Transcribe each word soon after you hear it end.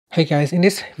Hey guys, in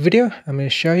this video, I'm going to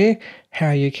show you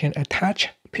how you can attach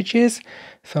pictures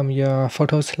from your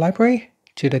photos library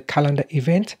to the calendar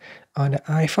event on the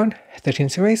iPhone 13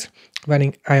 series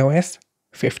running iOS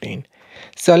 15.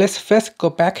 So let's first go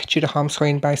back to the home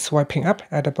screen by swiping up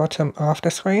at the bottom of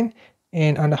the screen.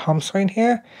 And on the home screen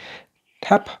here,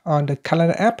 tap on the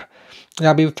calendar app.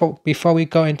 Now before we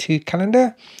go into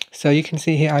calendar, so you can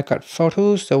see here I've got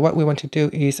photos. So what we want to do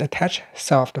is attach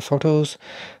some of the photos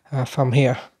from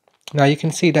here. Now you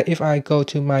can see that if I go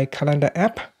to my calendar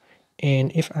app and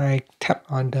if I tap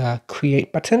on the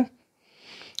create button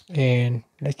and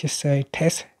let's just say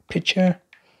test picture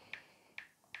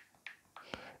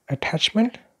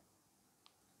attachment.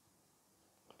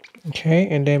 Okay,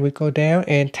 and then we go down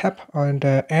and tap on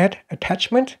the add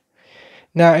attachment.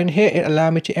 Now in here it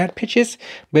allows me to add pictures,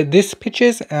 but these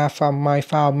pictures are from my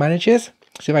file managers.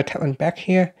 So if I tap on back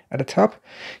here at the top,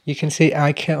 you can see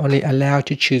I can only allow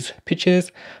to choose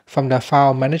pictures from the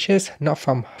file managers, not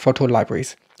from photo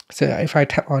libraries. So if I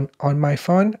tap on my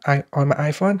phone, on my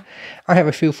iPhone, I have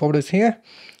a few folders here,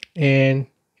 and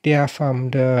they are from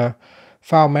the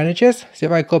file managers. So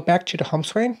if I go back to the home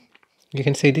screen, you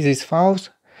can see this is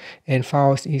files, and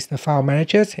files is the file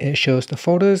managers, and it shows the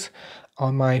folders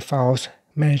on my files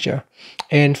manager.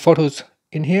 And photos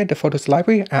in here, the photos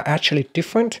library, are actually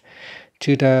different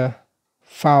to the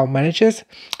file managers.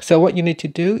 So what you need to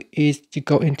do is to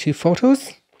go into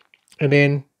photos and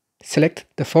then select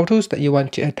the photos that you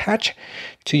want to attach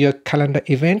to your calendar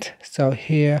event. So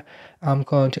here I'm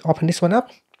going to open this one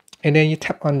up, and then you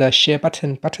tap on the share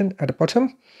button at the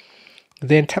bottom,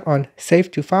 then tap on save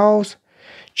to files,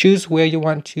 choose where you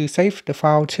want to save the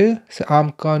file to. So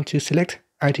I'm going to select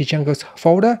IT Jungle's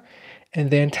folder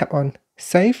and then tap on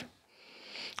save.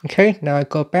 Okay, now I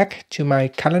go back to my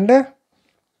calendar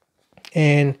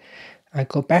and I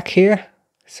go back here.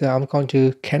 So I'm going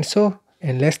to cancel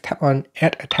and let's tap on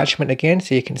add attachment again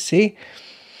so you can see.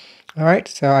 All right,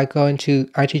 so I go into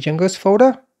IT Jungle's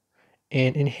folder,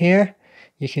 and in here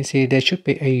you can see there should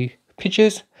be a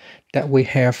pictures that we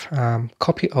have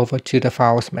copied over to the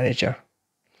files manager.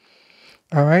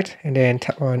 All right, and then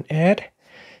tap on add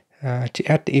to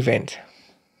add the event.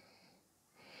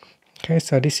 Okay,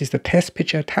 so this is the test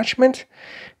picture attachment,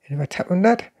 and if I tap on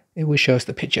that, it will show us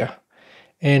the picture.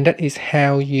 And that is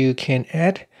how you can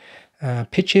add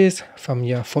pictures from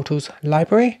your photos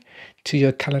library to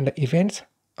your calendar events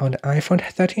on the iPhone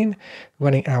 13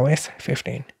 running iOS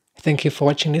 15. Thank you for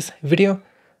watching this video.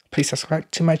 Please subscribe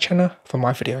to my channel for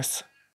more videos.